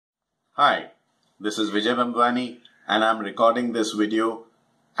Hi, this is Vijay Bambwani and I'm recording this video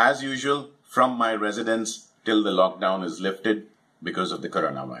as usual from my residence till the lockdown is lifted because of the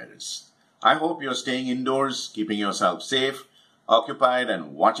coronavirus. I hope you're staying indoors, keeping yourself safe, occupied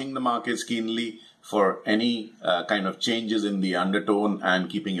and watching the markets keenly for any kind of changes in the undertone and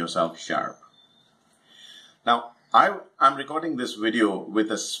keeping yourself sharp. Now, I'm recording this video with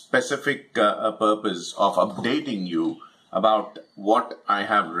a specific purpose of updating you about what I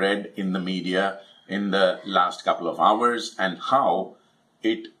have read in the media in the last couple of hours and how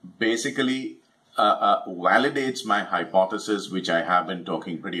it basically validates my hypothesis, which I have been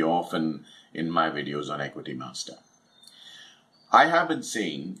talking pretty often in my videos on Equity Master. I have been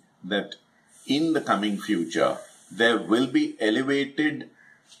saying that in the coming future, there will be elevated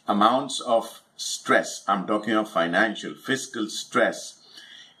amounts of stress. I'm talking of financial, fiscal stress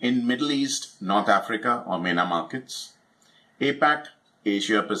in Middle East, North Africa or MENA markets, APAC,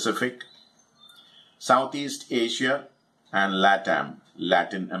 Asia Pacific, Southeast Asia, and LATAM,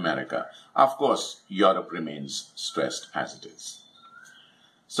 Latin America. Of course, Europe remains stressed as it is.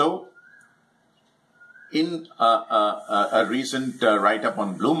 So, in a recent write-up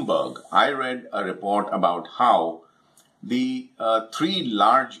on Bloomberg, I read a report about how the three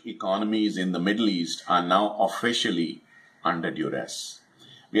large economies in the Middle East are now officially under duress.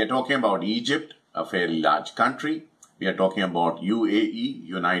 We are talking about Egypt, a fairly large country. We are talking about UAE,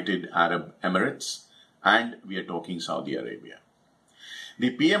 United Arab Emirates, and we are talking Saudi Arabia.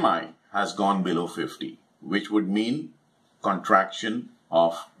 The PMI has gone below 50, which would mean contraction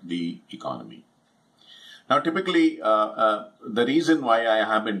of the economy. Now, typically, the reason why I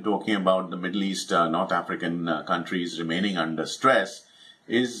have been talking about the Middle East, North African countries remaining under stress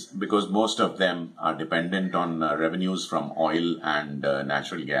is because most of them are dependent on revenues from oil and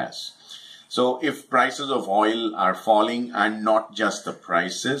natural gas. So if prices of oil are falling, and not just the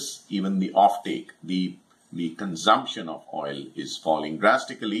prices, even the offtake, the consumption of oil is falling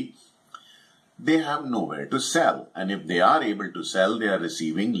drastically, they have nowhere to sell. And if they are able to sell, they are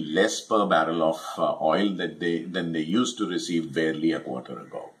receiving less per barrel of oil than they used to receive barely a quarter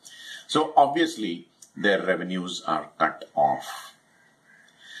ago. So obviously, their revenues are cut off.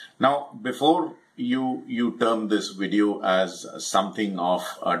 Now, before you term this video as something of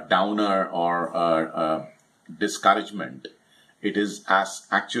a downer or a discouragement, it is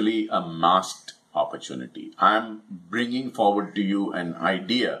actually a masked opportunity. I'm bringing forward to you an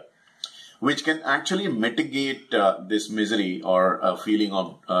idea which can actually mitigate this misery or a feeling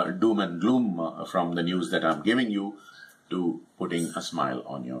of doom and gloom from the news that I'm giving you to putting a smile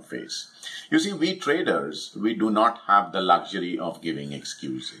on your face. You see, we traders, we do not have the luxury of giving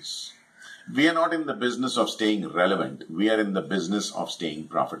excuses. We are not in the business of staying relevant. We are in the business of staying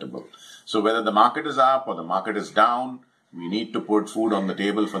profitable. So whether the market is up or the market is down, we need to put food on the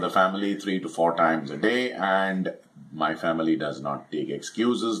table for the family 3 to 4 times a day, and my family does not take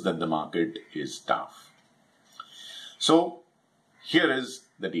excuses that the market is tough. So here is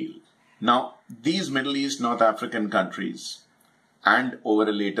the deal. Now, these Middle East, North African countries, and over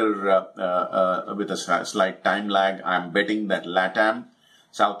a later, with a slight time lag, I'm betting that LATAM,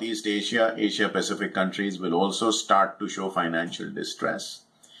 Southeast Asia, Asia Pacific countries will also start to show financial distress.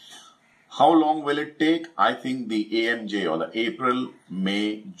 How long will it take? I think the AMJ or the April,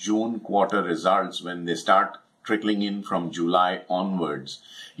 May, June quarter results, when they start trickling in from July onwards,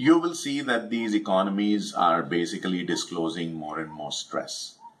 you will see that these economies are basically disclosing more and more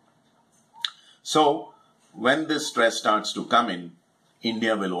stress. So when this stress starts to come in,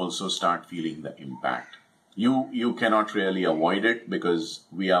 India will also start feeling the impact. You cannot really avoid it because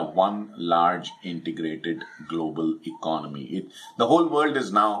we are one large integrated global economy. The whole world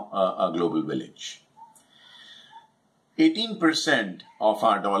is now a global village. 18% of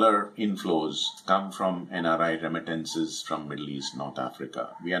our dollar inflows come from NRI remittances from Middle East, North Africa.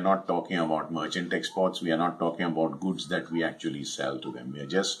 We are not talking about merchant exports. We are not talking about goods that we actually sell to them. We are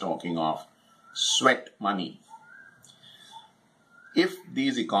just talking of sweat money. If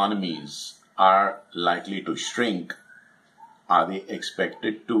these economies are likely to shrink, are they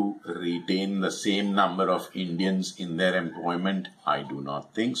expected to retain the same number of Indians in their employment? I do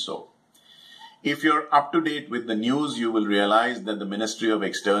not think so. If you're up to date with the news, you will realize that the Ministry of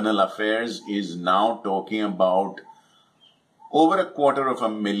External Affairs is now talking about over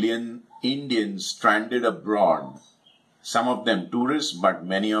 250,000 Indians stranded abroad. Some of them tourists, but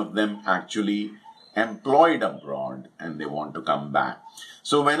many of them actually employed abroad and they want to come back.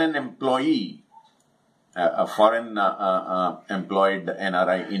 So when an employee, a foreign employed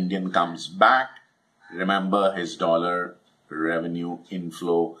NRI Indian comes back, remember his dollar revenue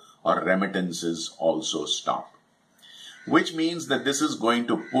inflow or remittances also stop. which means that this is going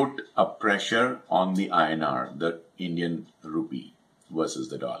to put a pressure on the INR, the Indian rupee versus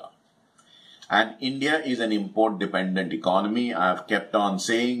the dollar. And India is an import-dependent economy. I have kept on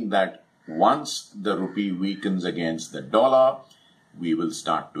saying that once the rupee weakens against the dollar, we will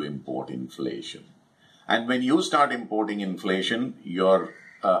start to import inflation. And when you start importing inflation, your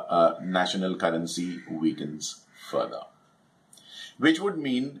national currency weakens further. Which would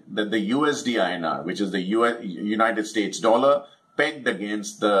mean that the USD INR, which is the United States dollar, pegged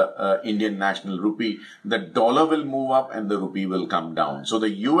against the Indian national rupee, the dollar will move up and the rupee will come down. So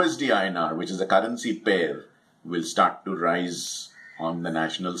the USD INR, which is a currency pair, will start to rise on the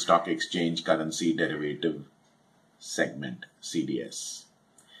National Stock Exchange Currency Derivative Segment, CDS.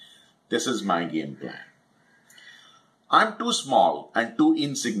 This is my game plan. I'm too small and too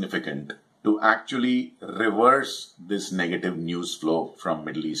insignificant to actually reverse this negative news flow from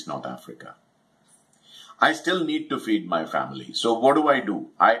Middle East, North Africa. I still need to feed my family. So what do?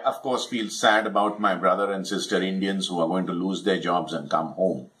 I, of course, feel sad about my brother and sister Indians who are going to lose their jobs and come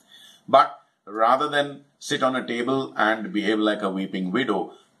home. But rather than sit on a table and behave like a weeping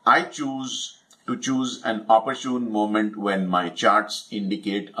widow, I choose an opportune moment when my charts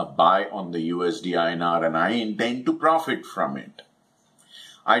indicate a buy on the USD INR and I intend to profit from it.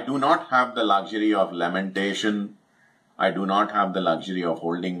 I do not have the luxury of lamentation. I do not have the luxury of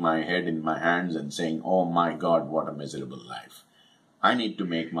holding my head in my hands and saying, oh my God, what a miserable life. I need to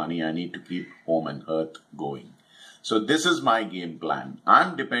make money. I need to keep home and hearth going. So this is my game plan.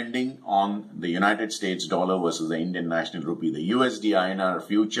 I'm depending on the United States dollar versus the Indian national rupee, the USD INR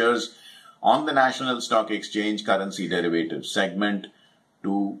futures on the National Stock Exchange Currency Derivative segment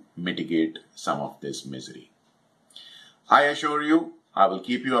to mitigate some of this misery. I assure you, I will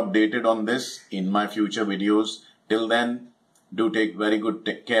keep you updated on this in my future videos. Till then, do take very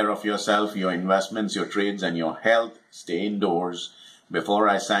good care of yourself, your investments, your trades, and your health. Stay indoors. Before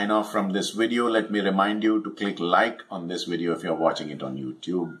I sign off from this video, let me remind you to click like on this video if you're watching it on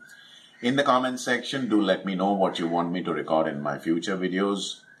YouTube. In the comments section, do let me know what you want me to record in my future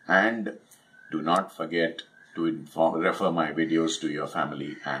videos. And do not forget to refer my videos to your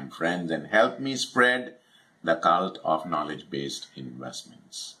family and friends and help me spread the cult of knowledge-based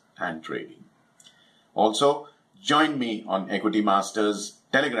investments and trading. Also, join me on Equity Masters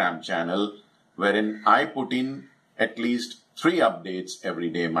Telegram channel, wherein I put in at least 3 updates every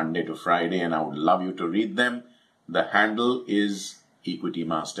day, Monday to Friday, and I would love you to read them. The handle is Equity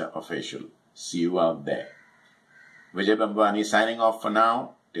Master Official. See you out there. Vijay Bambwani signing off for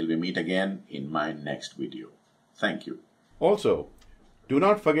now, till we meet again in my next video. Thank you. Also, do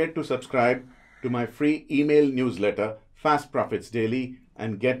not forget to subscribe to my free email newsletter, Fast Profits Daily,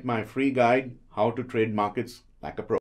 and get my free guide, How to Trade Markets Like a Pro.